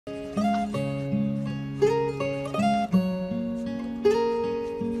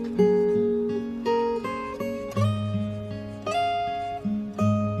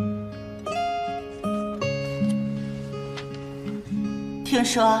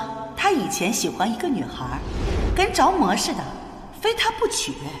俊说他以前喜欢一个女孩，跟着魔似的，非他不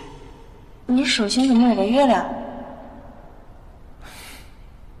娶。你手心怎么有个月亮？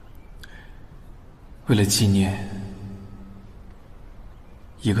为了纪念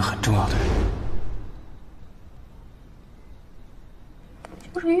一个很重要的人。这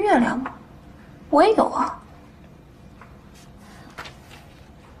不是月亮吗？我也有啊。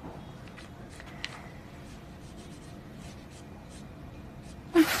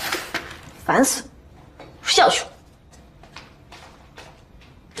烦死了，睡觉去了。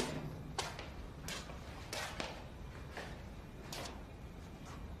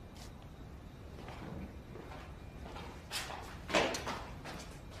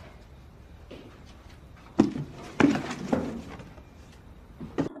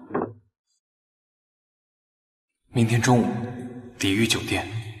明天中午，抵御酒店，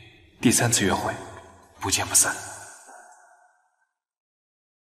第3次约会，不见不散。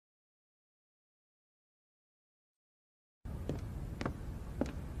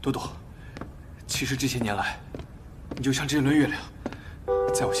朵朵，其实这些年来，你就像这一轮月亮，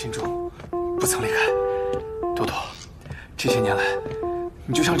在我心中不曾离开。朵朵，这些年来，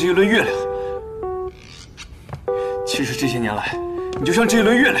你就像这一轮月亮。其实这些年来，你就像这一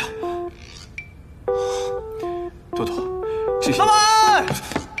轮月亮。朵朵，这些……老板，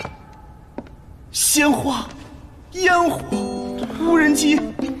鲜花、烟火、无人机，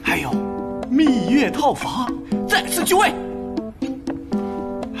还有蜜月套房，再次就位。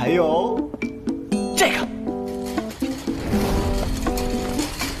还有这个，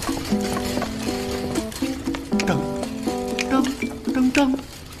噔噔噔噔噔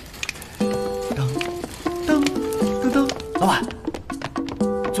噔噔噔，老板，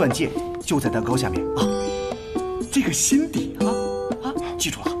钻戒就在蛋糕下面啊。这个心底啊，记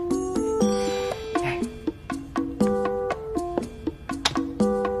住了。哎，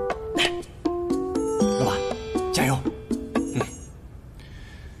老板，加油！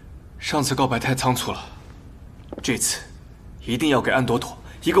上次告白太仓促了，这次一定要给安朵朵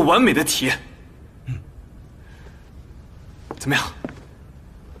一个完美的体验。怎么样，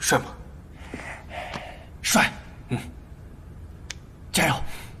帅吗？帅。加油！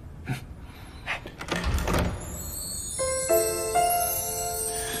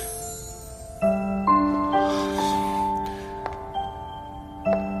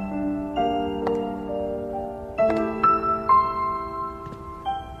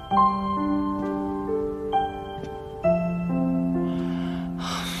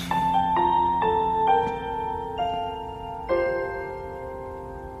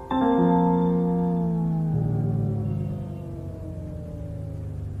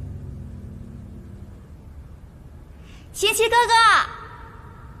琪琪哥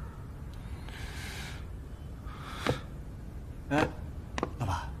哥，哎，老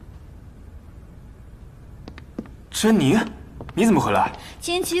板，珍妮，你怎么回来？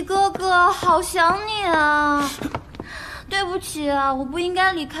琪琪哥哥，好想你啊！对不起啊，我不应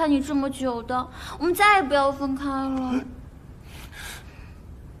该离开你这么久的，我们再也不要分开了。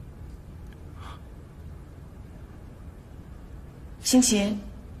新奇，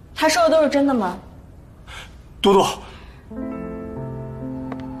他说的都是真的吗？朵朵。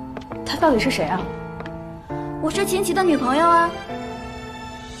他到底是谁啊？我是秦琪的女朋友啊。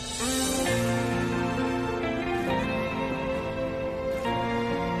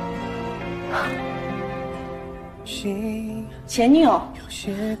前女友？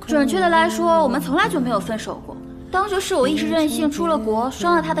准确的来说，我们从来就没有分手过。当时是我一时任性出了国，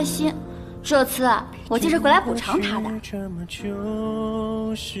伤了他的心。这次啊，我借着回来补偿他的。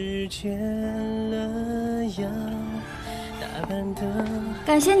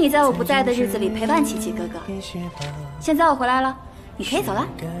感谢你在我不在的日子里陪伴琪琪哥哥。现在我回来了，你可以走了。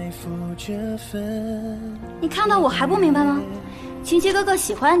你看到我还不明白吗？琪琪哥哥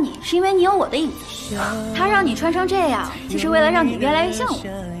喜欢你，是因为你有我的影子。他让你穿成这样，就是为了让你越来越像我。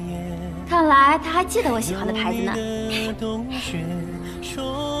看来他还记得我喜欢的牌子呢。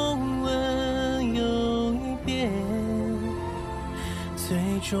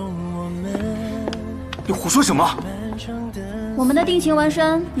你胡说什么？我们的定情纹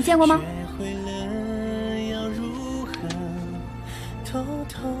身你见过吗？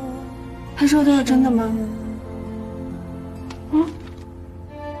他说的都是真的吗？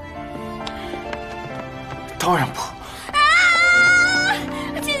当然不。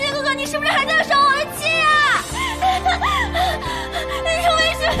琪琪哥哥，你是不是还在生我的气啊？你是为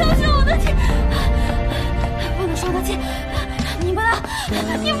什么要生我的气？不能生我的气，你不能，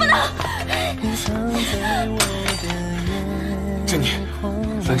你不能！珍妮，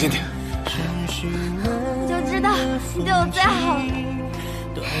冷静点。我就知道你对我最好了。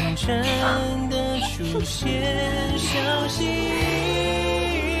琪哥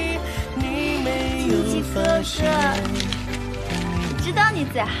哥，知道你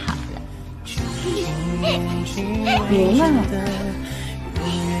最好了。明白了，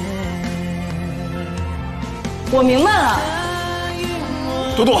我明白了。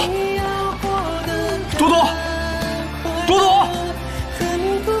朵朵，朵朵，朵朵。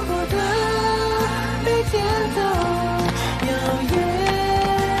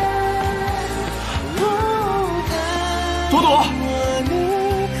朵朵，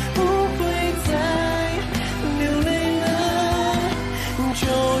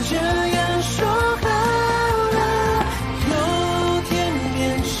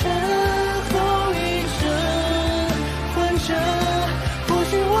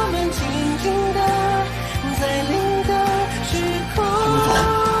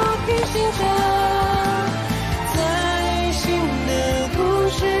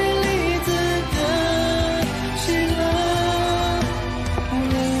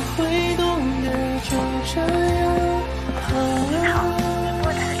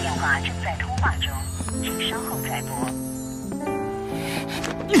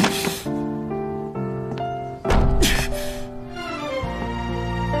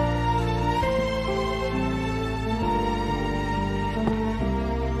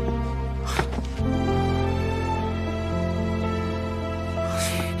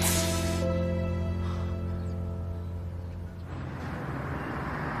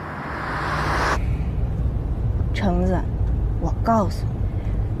橙子，我告诉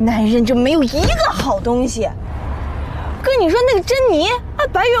你，男人就没有一个好东西。跟你说那个珍妮啊，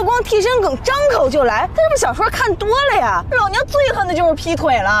白月光替身梗，张口就来，他这不小说看多了呀？老娘最恨的就是劈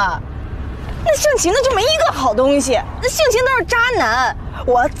腿了。那盛秦那就没一个好东西，那性情都是渣男。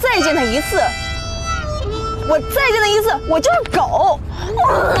我再见他一次，我就是狗。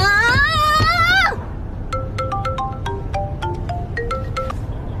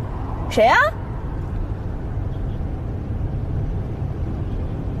谁呀？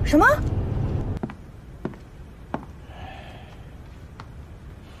什么？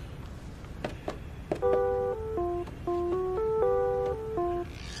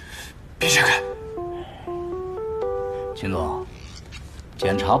别闪开！秦总，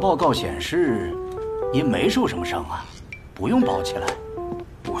检查报告显示，您没受什么伤啊，不用包起来。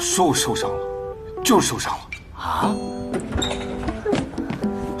我说我受伤了，就是受伤了。啊？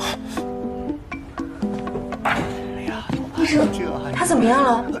哎呀，医生，他怎么样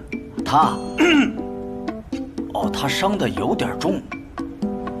了？他，他伤的有点重。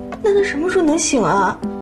那他什么时候能醒啊？